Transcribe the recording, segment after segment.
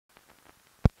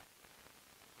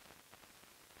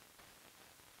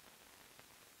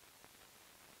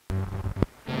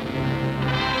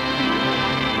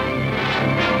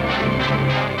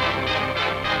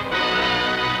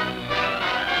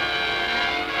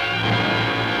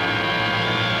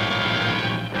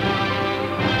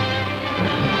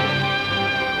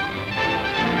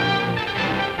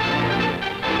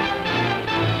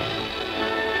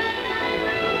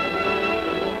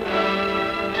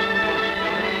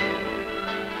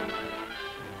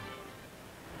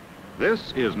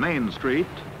This is Main Street,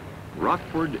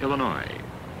 Rockford, Illinois.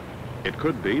 It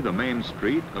could be the main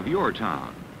street of your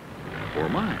town, or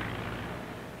mine.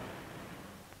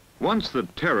 Once the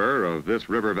terror of this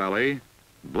river valley,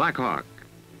 Blackhawk.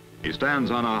 He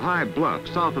stands on a high bluff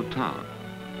south of town,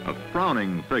 a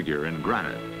frowning figure in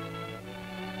granite.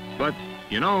 But,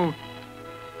 you know,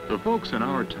 the folks in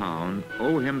our town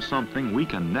owe him something we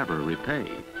can never repay.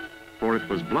 For it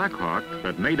was Blackhawk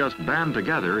that made us band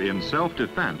together in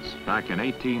self-defense back in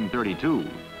 1832.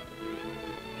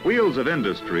 Wheels of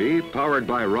industry, powered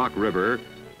by Rock River,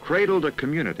 cradled a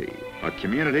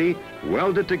community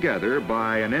welded together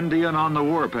by an Indian on the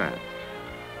warpath.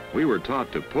 We were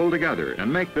taught to pull together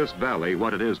and make this valley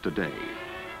what it is today.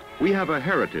 We have a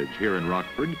heritage here in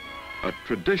Rockford, a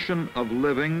tradition of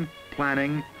living,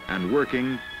 planning, and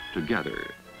working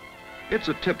together. It's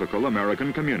a typical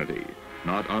American community,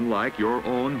 not unlike your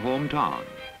own hometown.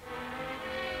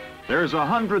 There's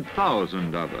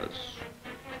 100,000 of us.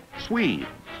 Swedes,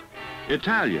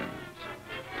 Italians,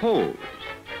 Poles,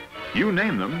 you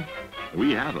name them,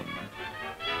 we have them.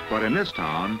 But in this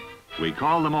town, we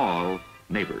call them all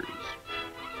neighbors.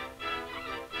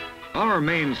 Our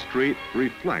main street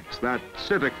reflects that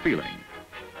civic feeling.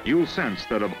 You'll sense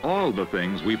that of all the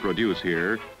things we produce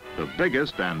here, the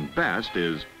biggest and best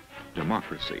is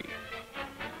democracy.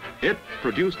 It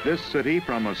produced this city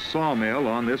from a sawmill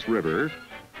on this river,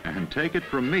 and take it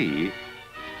from me,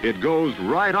 it goes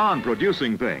right on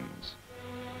producing things.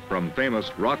 From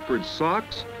famous Rockford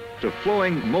socks to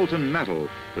flowing molten metal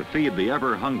to feed the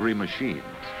ever-hungry machines.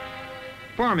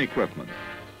 Farm equipment,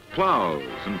 plows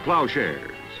and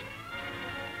plowshares,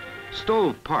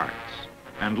 stove parts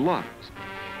and lugs,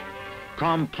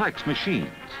 complex machines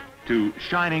to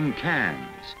shining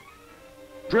cans,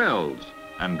 drills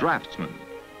and draftsmen.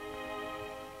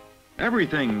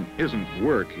 Everything isn't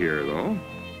work here, though.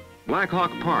 Blackhawk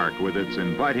Park with its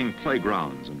inviting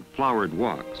playgrounds and flowered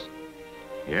walks.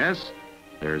 Yes,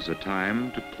 there's a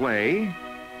time to play,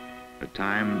 a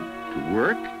time to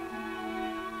work,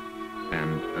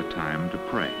 and a time to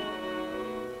pray.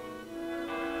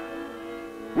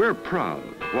 We're proud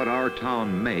of what our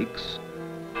town makes,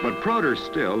 but prouder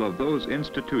still of those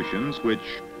institutions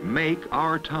which make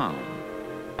our town,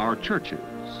 our churches.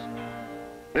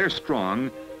 They're strong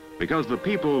because the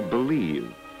people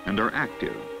believe and are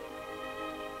active.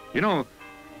 You know,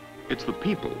 it's the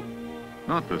people,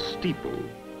 not the steeple,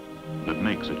 that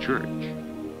makes a church.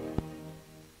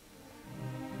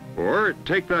 Or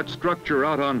take that structure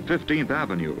out on 15th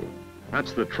Avenue.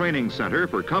 That's the training center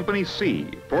for Company C,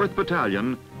 4th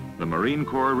Battalion, the Marine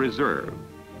Corps Reserve.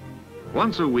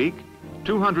 Once a week,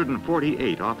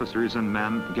 248 officers and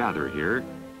men gather here.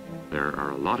 There are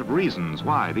a lot of reasons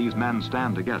why these men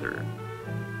stand together.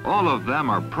 All of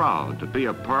them are proud to be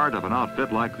a part of an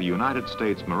outfit like the United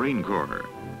States Marine Corps.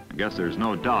 I guess there's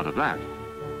no doubt of that.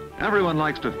 Everyone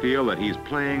likes to feel that he's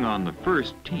playing on the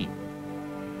first team.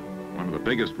 One of the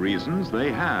biggest reasons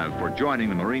they have for joining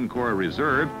the Marine Corps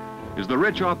Reserve is the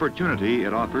rich opportunity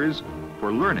it offers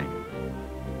for learning.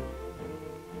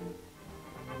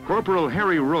 Corporal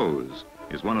Harry Rose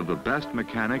is one of the best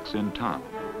mechanics in town.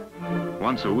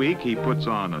 Once a week, he puts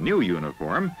on a new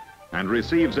uniform and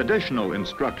receives additional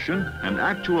instruction and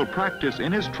actual practice in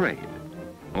his trade.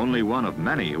 Only one of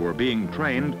many who are being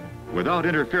trained without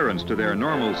interference to their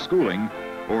normal schooling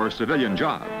or civilian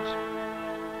jobs.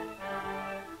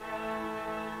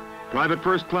 Private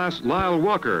First Class Lyle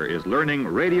Walker is learning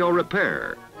radio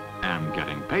repair and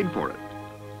getting paid for it.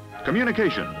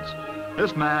 Communications.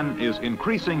 This man is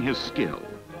increasing his skill,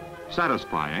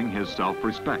 satisfying his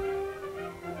self-respect.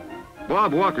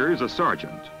 Bob Walker is a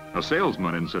sergeant, a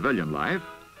salesman in civilian life.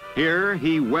 Here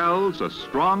he welds a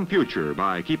strong future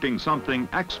by keeping something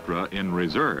extra in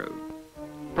reserve.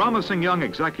 Promising young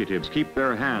executives keep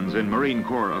their hands in Marine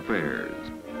Corps affairs.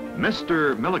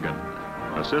 Mr. Milligan,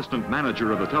 assistant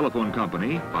manager of the telephone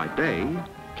company by day,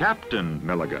 Captain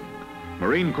Milligan,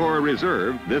 Marine Corps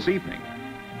Reserve this evening.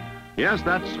 Yes,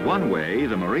 that's one way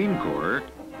the Marine Corps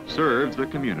serves the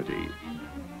community.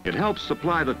 It helps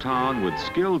supply the town with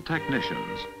skilled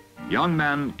technicians, young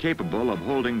men capable of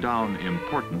holding down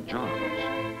important jobs.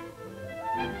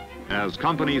 As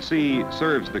Company C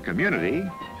serves the community,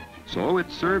 so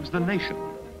it serves the nation.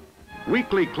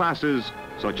 Weekly classes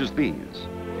such as these,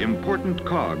 important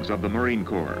cogs of the Marine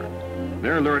Corps.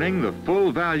 They're learning the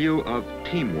full value of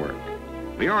teamwork,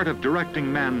 the art of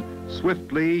directing men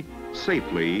swiftly,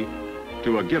 safely,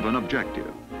 to a given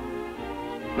objective.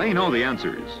 They know the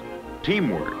answers: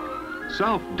 teamwork,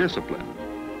 self-discipline.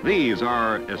 These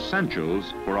are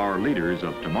essentials for our leaders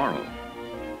of tomorrow.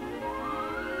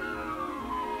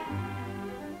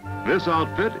 This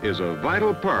outfit is a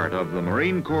vital part of the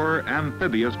Marine Corps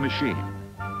amphibious machine.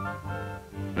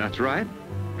 That's right,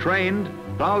 trained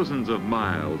thousands of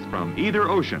miles from either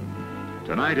ocean.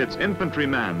 Tonight it's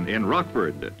infantrymen in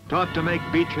Rockford, taught to make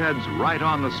beachheads right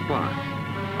on the spot.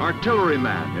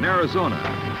 Artillerymen in Arizona,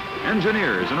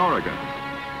 engineers in Oregon,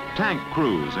 tank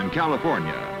crews in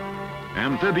California,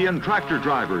 amphibian tractor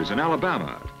drivers in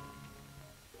Alabama.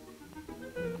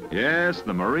 Yes,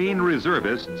 the Marine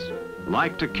reservists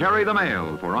like to carry the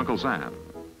mail for Uncle Sam.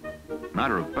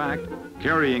 Matter of fact,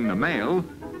 carrying the mail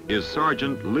is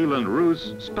Sergeant Leland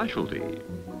Roos' specialty.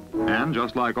 And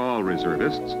just like all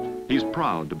reservists, he's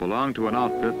proud to belong to an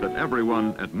outfit that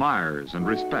everyone admires and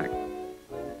respects.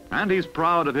 And he's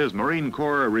proud of his Marine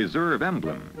Corps Reserve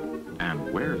emblem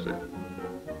and wears it.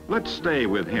 Let's stay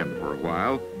with him for a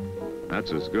while.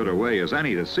 That's as good a way as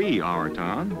any to see our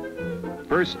town.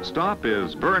 First stop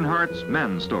is Bernhardt's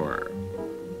Men's Store.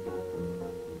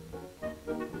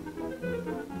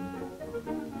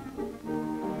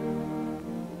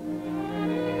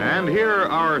 And here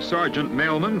our sergeant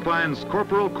mailman finds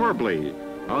Corporal Corbley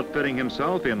outfitting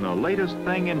himself in the latest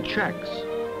thing in checks.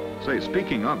 Say,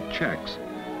 speaking of checks,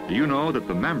 do you know that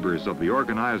the members of the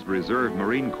Organized Reserve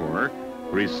Marine Corps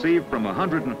receive from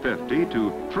 $150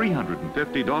 to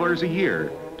 $350 a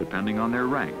year, depending on their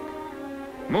rank?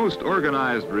 Most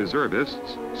organized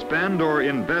reservists spend or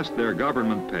invest their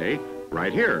government pay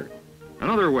right here,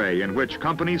 another way in which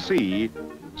Company C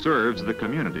serves the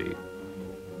community.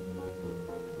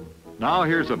 Now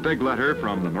here's a big letter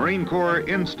from the Marine Corps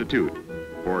Institute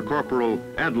for Corporal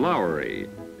Ed Lowery.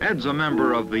 Ed's a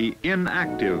member of the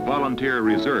inactive Volunteer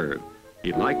Reserve.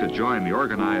 He'd like to join the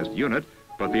organized unit,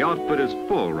 but the outfit is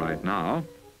full right now.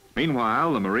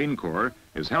 Meanwhile, the Marine Corps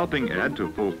is helping Ed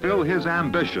to fulfill his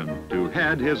ambition to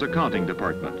head his accounting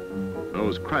department.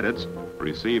 Those credits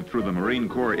received through the Marine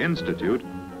Corps Institute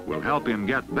will help him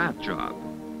get that job.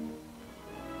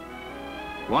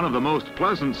 One of the most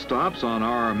pleasant stops on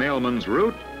our mailman's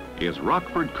route is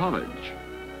Rockford College.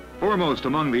 Foremost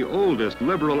among the oldest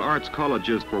liberal arts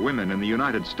colleges for women in the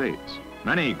United States,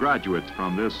 many graduates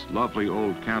from this lovely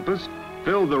old campus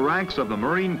filled the ranks of the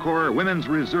Marine Corps Women's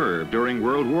Reserve during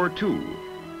World War II.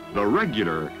 The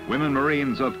regular women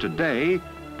Marines of today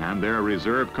and their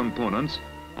reserve components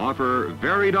offer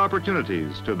varied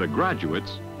opportunities to the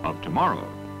graduates of tomorrow.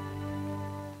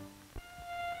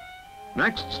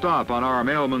 Next stop on our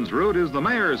mailman's route is the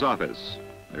mayor's office.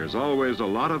 There's always a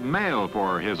lot of mail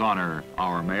for His Honor,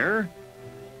 our mayor.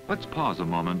 Let's pause a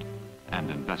moment and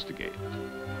investigate.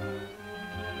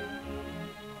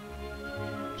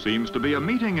 Seems to be a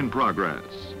meeting in progress.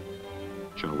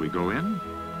 Shall we go in?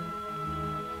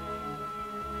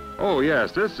 Oh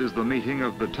yes, this is the meeting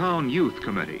of the Town Youth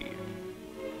Committee.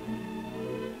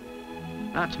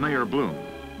 That's Mayor Bloom,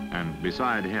 and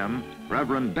beside him,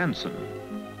 Reverend Benson.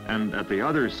 And at the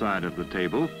other side of the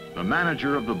table, the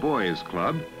manager of the Boys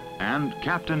Club and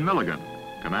Captain Milligan,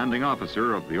 commanding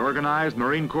officer of the Organized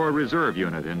Marine Corps Reserve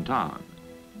Unit in town.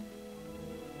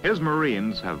 His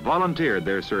Marines have volunteered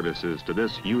their services to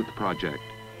this youth project,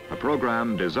 a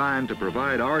program designed to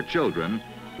provide our children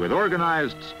with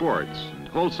organized sports and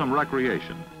wholesome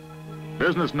recreation.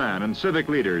 Businessmen and civic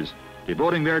leaders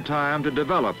devoting their time to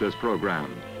develop this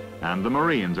program, and the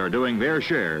Marines are doing their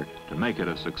share to make it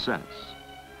a success.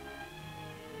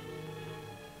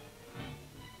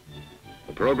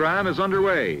 The program is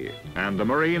underway, and the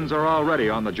Marines are already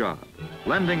on the job,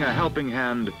 lending a helping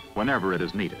hand whenever it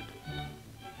is needed.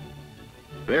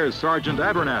 There's Sergeant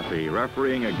Abernathy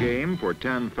refereeing a game for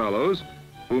 10 fellows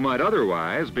who might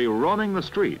otherwise be roaming the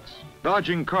streets,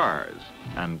 dodging cars,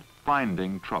 and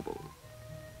finding trouble.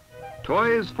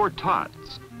 Toys for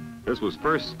Tots. This was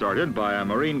first started by a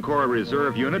Marine Corps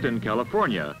Reserve unit in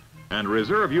California, and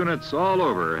reserve units all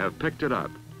over have picked it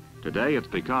up. Today it's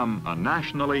become a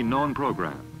nationally known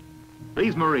program.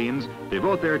 These Marines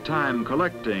devote their time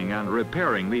collecting and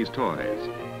repairing these toys,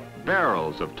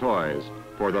 barrels of toys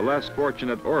for the less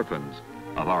fortunate orphans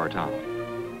of our town.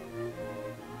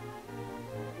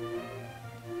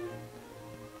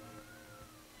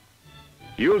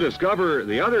 You'll discover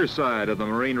the other side of the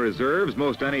Marine Reserves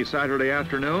most any Saturday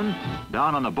afternoon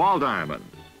down on the Ball Diamond.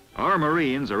 Our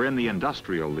Marines are in the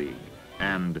Industrial League,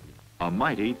 and a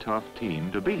mighty tough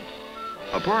team to beat.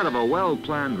 A part of a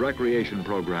well-planned recreation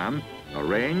program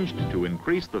arranged to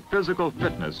increase the physical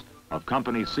fitness of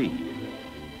Company C.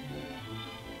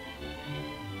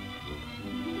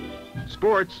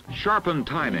 Sports sharpen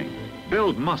timing,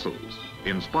 build muscles,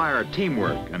 inspire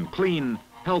teamwork, and clean,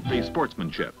 healthy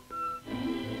sportsmanship.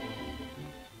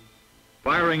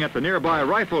 Firing at the nearby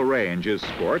rifle range is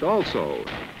sport also,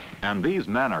 and these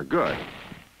men are good.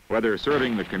 Whether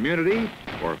serving the community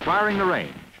or firing the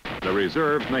range, the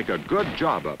reserves make a good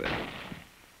job of it.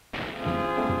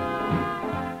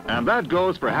 And that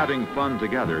goes for having fun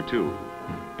together, too.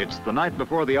 It's the night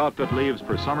before the outfit leaves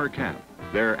for summer camp,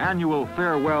 their annual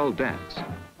farewell dance.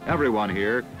 Everyone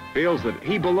here feels that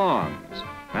he belongs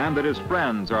and that his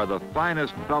friends are the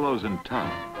finest fellows in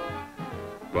town.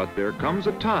 But there comes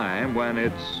a time when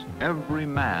it's every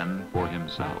man for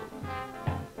himself.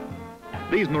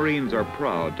 These Marines are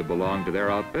proud to belong to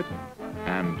their outfit,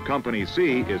 and Company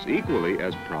C is equally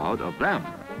as proud of them.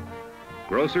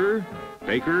 Grocer,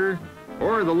 baker,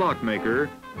 or the lockmaker,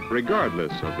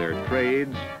 regardless of their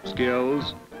trades,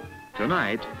 skills,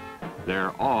 tonight,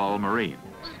 they're all Marines.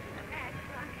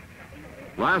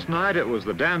 Last night it was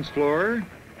the dance floor.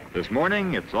 This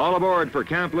morning it's all aboard for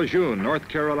Camp Lejeune, North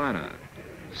Carolina.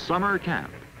 Summer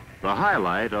camp, the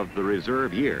highlight of the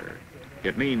reserve year.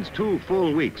 It means 2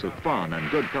 full weeks of fun and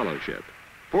good fellowship,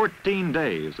 14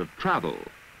 days of travel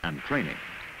and training.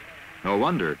 No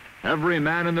wonder every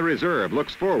man in the reserve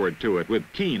looks forward to it with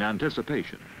keen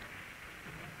anticipation.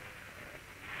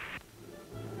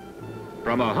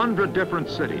 From 100 different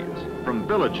cities, from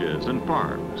villages and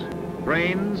farms,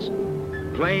 trains,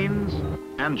 planes,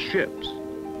 and ships,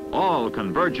 all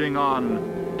converging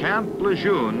on Camp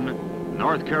Lejeune,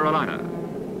 North Carolina.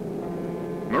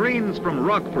 Marines from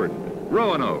Rockford,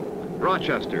 Roanoke,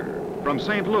 Rochester, from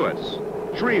St. Louis,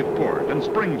 Shreveport, and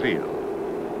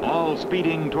Springfield, all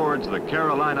speeding towards the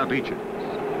Carolina beaches.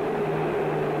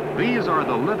 These are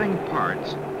the living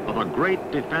parts of a great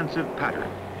defensive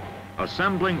pattern,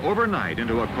 assembling overnight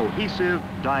into a cohesive,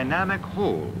 dynamic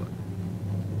whole.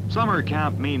 Summer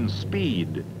camp means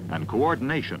speed and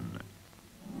coordination.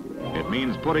 It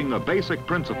means putting the basic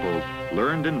principles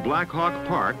learned in Blackhawk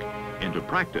Park into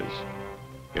practice.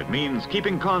 It means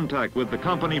keeping contact with the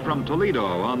company from Toledo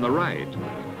on the right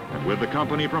and with the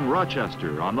company from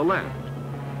Rochester on the left.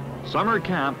 Summer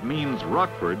camp means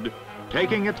Rockford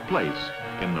taking its place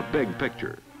in the big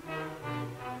picture.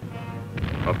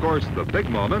 Of course, the big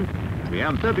moment, the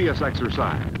amphibious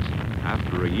exercise.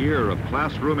 After a year of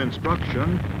classroom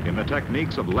instruction in the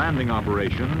techniques of landing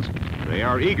operations, they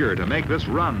are eager to make this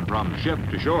run from ship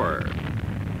to shore.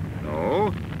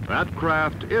 No, that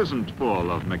craft isn't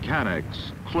full of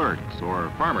mechanics, clerks,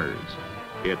 or farmers.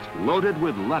 It's loaded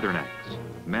with leathernecks,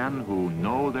 men who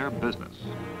know their business.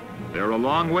 They're a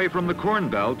long way from the Corn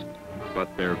Belt, but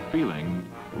they're feeling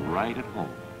right at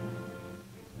home.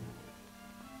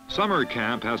 Summer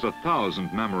camp has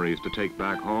 1,000 memories to take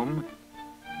back home.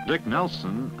 Dick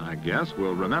Nelson, I guess,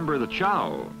 will remember the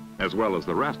chow, as well as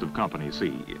the rest of Company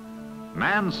C.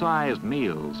 Man-sized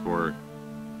meals for,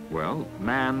 well,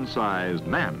 man-sized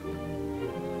men.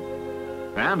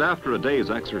 And after a day's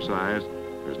exercise,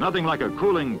 there's nothing like a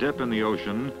cooling dip in the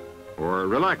ocean or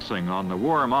relaxing on the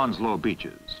warm Onslow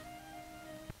beaches.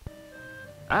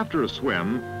 After a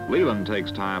swim, Leland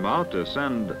takes time out to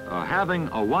send a having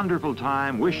a wonderful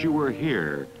time, wish you were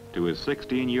here to his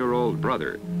 16-year-old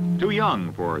brother. Too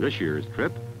young for this year's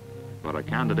trip, but a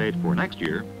candidate for next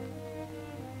year.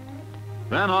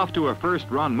 Then off to a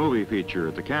first-run movie feature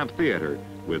at the Camp Theater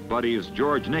with buddies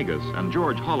George Negus and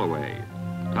George Holloway.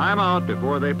 Time out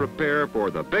before they prepare for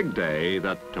the big day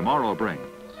that tomorrow brings.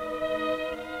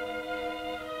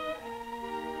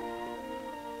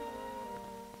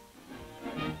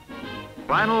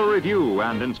 Final review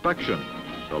and inspection,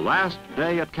 the last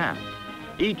day at camp.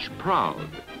 Each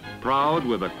proud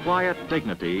with a quiet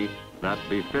dignity that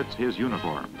befits his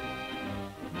uniform.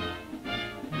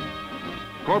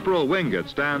 Corporal Wingate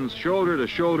stands shoulder to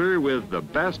shoulder with the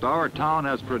best our town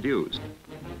has produced.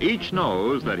 Each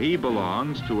knows that he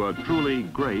belongs to a truly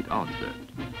great outfit.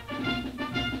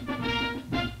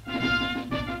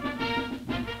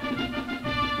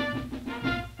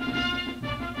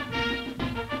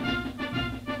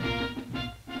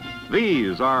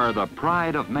 These are the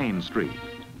pride of Main Street,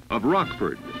 of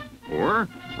Rockford, or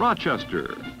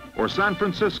Rochester, or San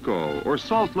Francisco, or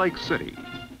Salt Lake City.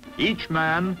 Each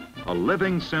man a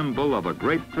living symbol of a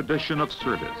great tradition of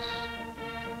service.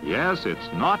 Yes,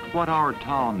 it's not what our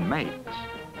town makes.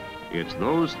 It's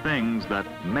those things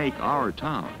that make our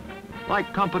town,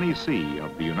 like Company C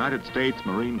of the United States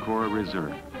Marine Corps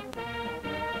Reserve.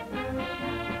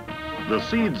 The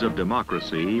seeds of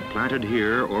democracy planted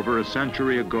here over a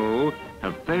century ago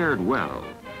have fared well,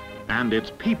 and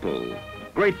its people,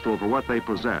 grateful for what they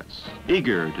possess,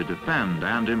 eager to defend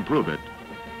and improve it,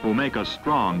 who make a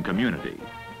strong community.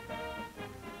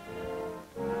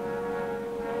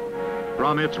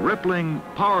 From its rippling,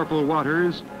 powerful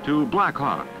waters to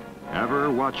Blackhawk, ever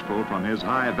watchful from his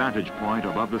high vantage point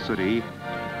above the city,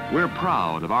 we're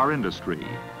proud of our industry,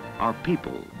 our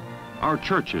people, our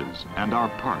churches, and our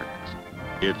parks.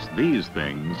 It's these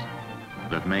things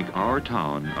that make our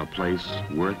town a place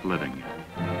worth living in.